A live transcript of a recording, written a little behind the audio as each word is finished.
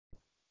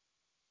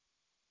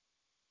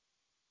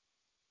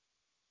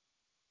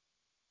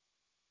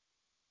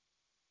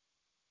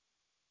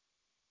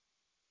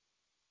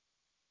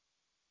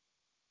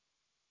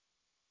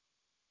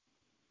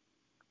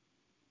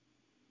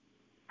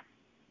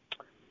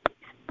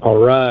All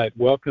right,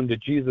 welcome to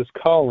Jesus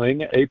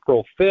Calling,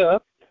 April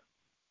 5th.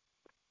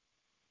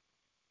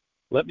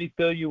 Let me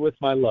fill you with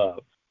my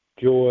love,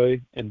 joy,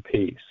 and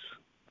peace.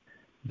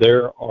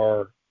 These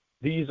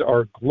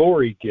are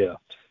glory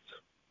gifts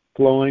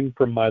flowing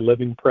from my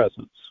living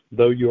presence.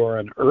 Though you are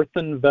an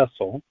earthen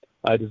vessel,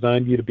 I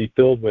designed you to be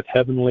filled with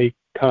heavenly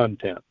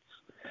contents.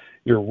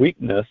 Your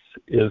weakness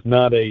is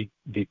not a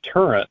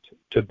deterrent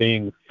to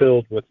being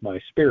filled with my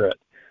spirit.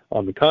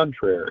 On the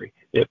contrary,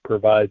 it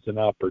provides an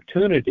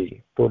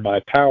opportunity for my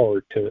power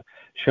to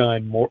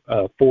shine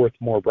forth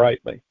more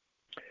brightly.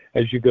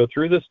 As you go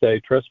through this day,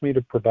 trust me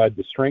to provide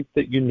the strength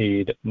that you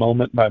need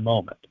moment by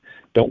moment.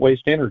 Don't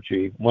waste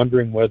energy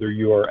wondering whether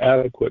you are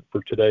adequate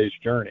for today's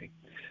journey.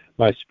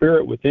 My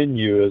spirit within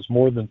you is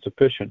more than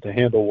sufficient to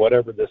handle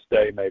whatever this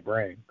day may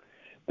bring.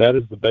 That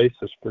is the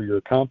basis for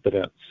your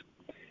confidence.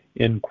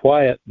 In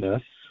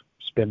quietness,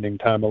 spending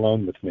time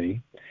alone with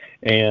me,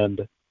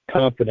 and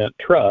confident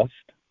trust,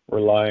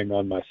 relying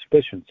on my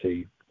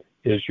sufficiency,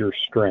 is your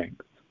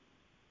strength.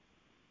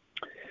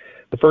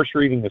 The first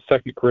reading is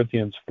 2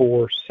 Corinthians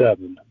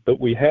 4:7. But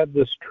we have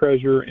this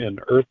treasure in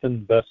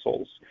earthen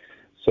vessels,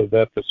 so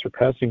that the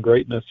surpassing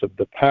greatness of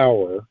the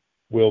power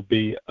will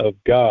be of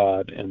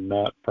God and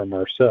not from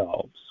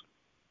ourselves.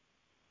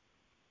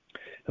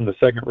 And the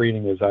second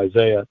reading is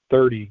Isaiah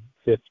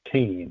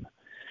 30:15.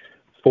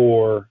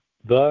 For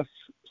thus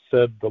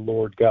said the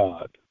Lord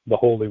God, the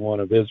Holy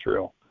One of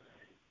Israel,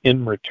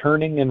 in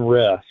returning and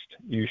rest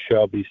you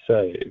shall be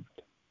saved.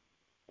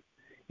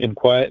 In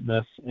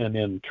quietness and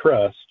in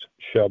trust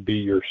shall be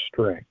your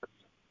strength.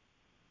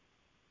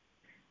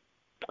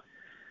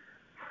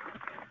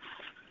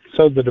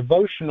 So the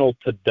devotional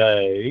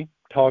today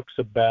talks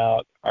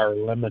about our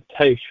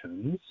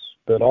limitations,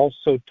 but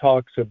also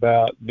talks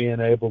about being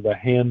able to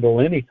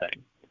handle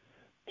anything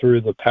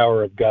through the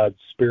power of God's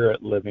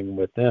Spirit living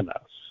within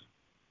us.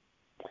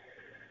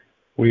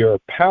 We are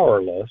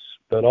powerless,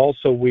 but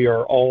also we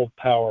are all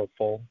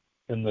powerful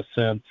in the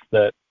sense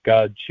that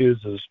God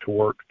chooses to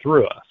work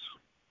through us.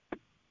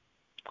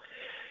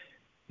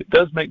 It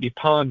does make me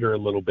ponder a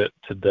little bit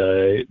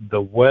today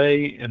the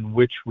way in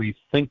which we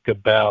think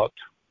about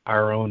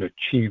our own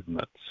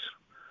achievements,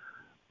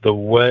 the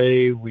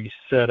way we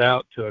set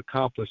out to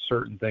accomplish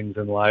certain things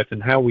in life,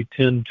 and how we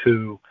tend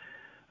to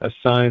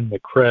assign the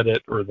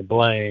credit or the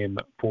blame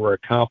for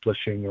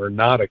accomplishing or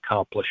not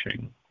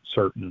accomplishing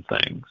certain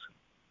things.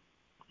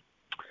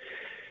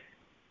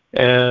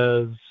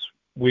 As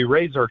we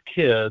raise our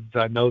kids,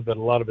 I know that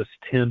a lot of us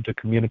tend to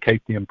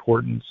communicate the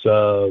importance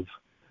of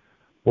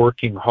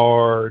working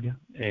hard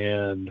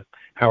and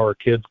how our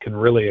kids can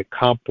really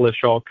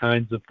accomplish all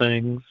kinds of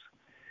things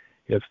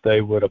if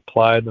they would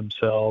apply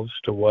themselves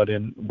to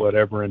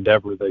whatever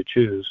endeavor they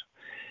choose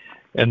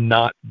and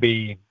not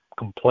be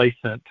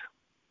complacent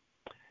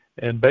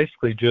and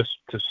basically just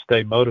to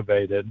stay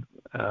motivated.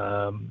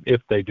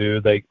 If they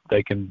do, they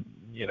can,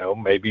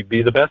 maybe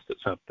be the best at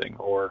something,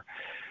 or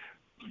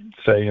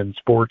say in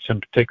sports in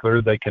particular,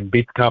 they can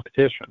beat the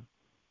competition.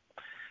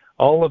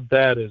 All of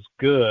that is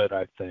good,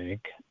 I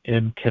think,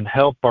 and can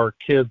help our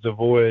kids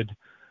avoid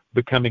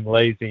becoming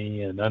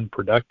lazy and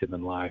unproductive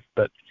in life.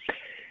 But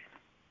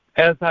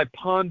as I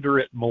ponder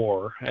it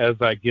more, as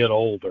I get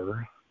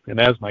older, and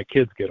as my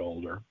kids get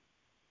older,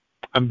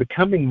 I'm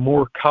becoming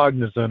more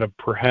cognizant of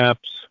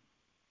perhaps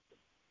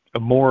a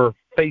more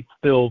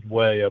faith-filled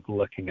way of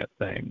looking at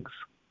things,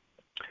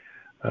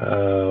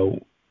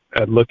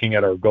 at looking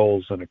at our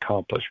goals and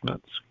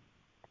accomplishments.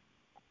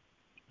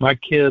 My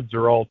kids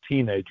are all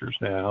teenagers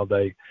now.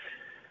 They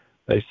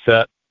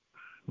set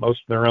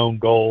most of their own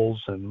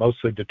goals and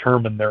mostly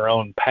determine their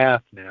own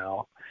path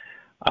now.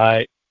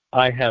 I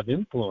have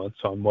influence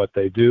on what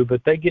they do,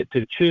 but they get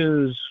to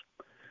choose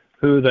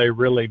who they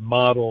really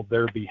model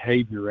their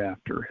behavior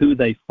after, who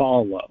they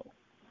follow,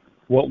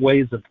 what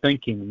ways of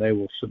thinking they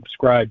will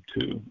subscribe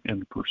to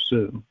and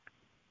pursue.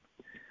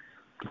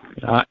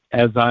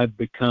 As I've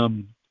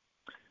become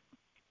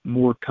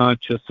more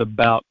conscious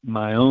about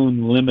my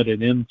own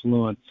limited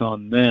influence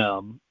on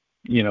them,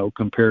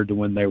 compared to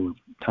when they were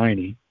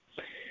tiny,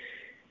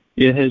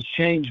 it has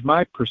changed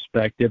my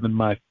perspective and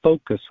my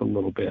focus a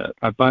little bit.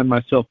 I find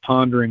myself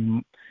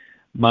pondering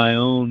my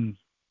own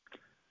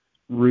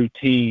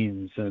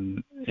routines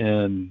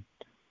and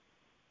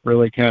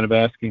really kind of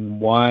asking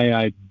why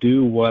I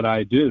do what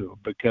I do,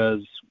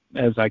 because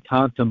as I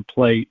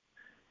contemplate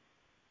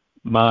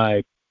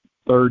my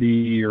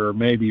 30 or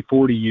maybe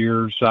 40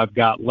 years I've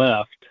got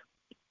left,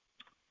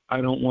 I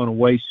don't want to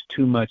waste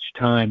too much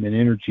time and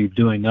energy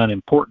doing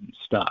unimportant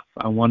stuff.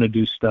 I want to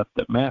do stuff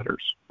that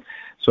matters.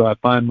 So I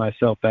find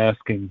myself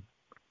asking,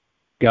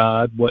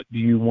 God, what do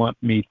you want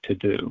me to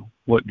do?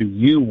 What do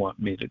you want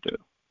me to do?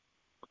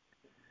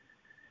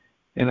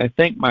 And I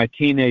think my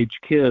teenage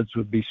kids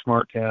would be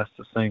smart to ask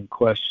the same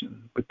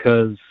question,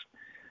 because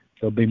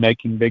they'll be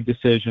making big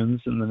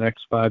decisions in the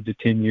next 5 to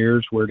 10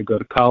 years, where to go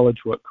to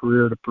college, what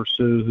career to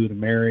pursue, who to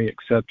marry,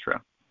 etc.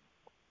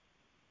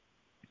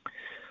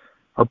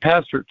 Our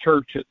pastor at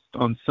church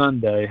on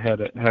Sunday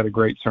had a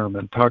great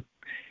sermon.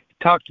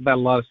 talked about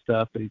a lot of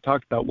stuff, but he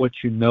talked about what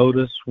you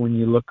notice when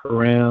you look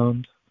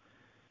around,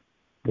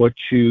 what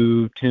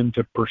you tend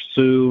to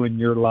pursue in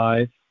your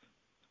life,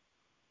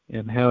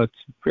 and how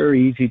it's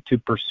very easy to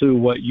pursue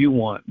what you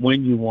want,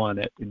 when you want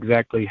it,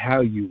 exactly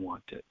how you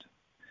want it.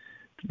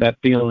 That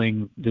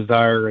feeling,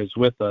 desire is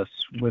with us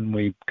when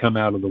we come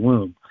out of the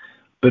womb.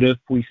 But if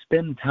we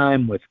spend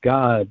time with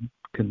God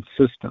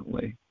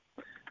consistently,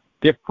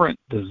 different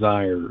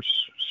desires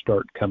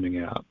start coming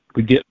out.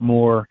 We get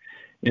more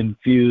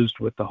infused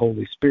with the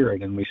Holy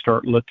Spirit, and we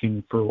start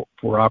looking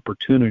for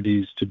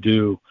opportunities to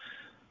do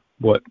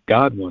what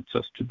God wants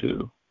us to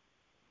do.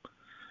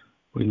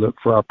 We look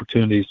for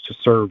opportunities to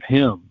serve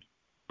Him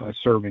by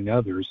serving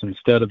others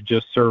instead of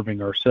just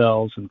serving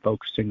ourselves and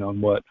focusing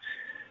on what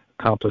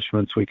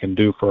accomplishments we can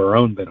do for our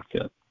own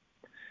benefit.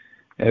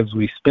 As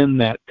we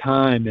spend that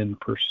time in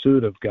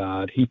pursuit of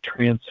God, He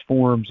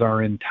transforms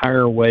our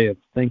entire way of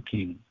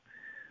thinking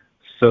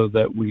so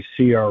that we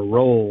see our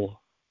role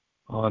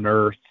on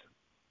earth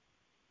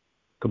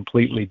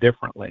completely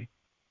differently.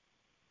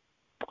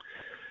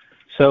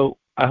 So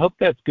I hope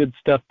that's good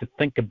stuff to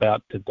think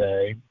about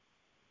today.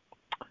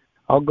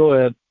 I'll go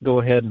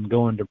ahead and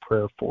go into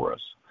prayer for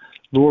us.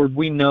 Lord,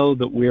 we know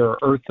that we are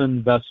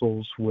earthen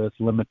vessels with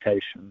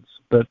limitations,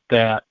 but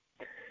that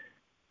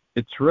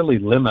it's really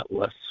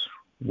limitless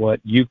what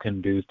you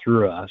can do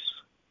through us,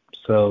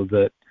 so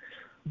that,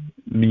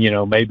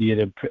 maybe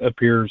it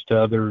appears to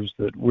others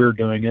that we're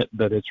doing it,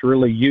 but it's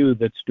really you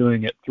that's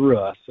doing it through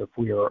us if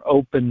we are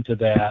open to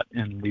that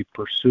and we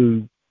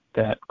pursue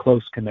that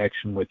close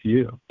connection with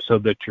you so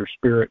that your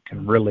Spirit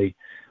can really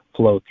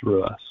flow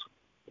through us.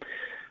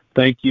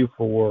 Thank you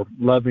for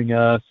loving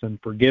us and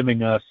for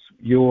giving us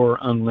your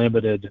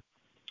unlimited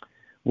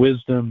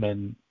wisdom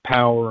and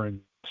power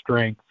and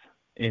strength,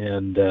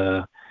 and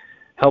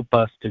help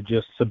us to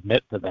just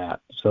submit to that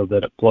so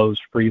that it flows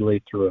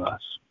freely through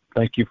us.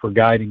 Thank you for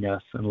guiding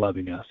us and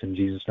loving us. In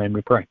Jesus' name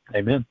we pray.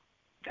 Amen.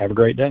 Have a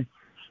great day.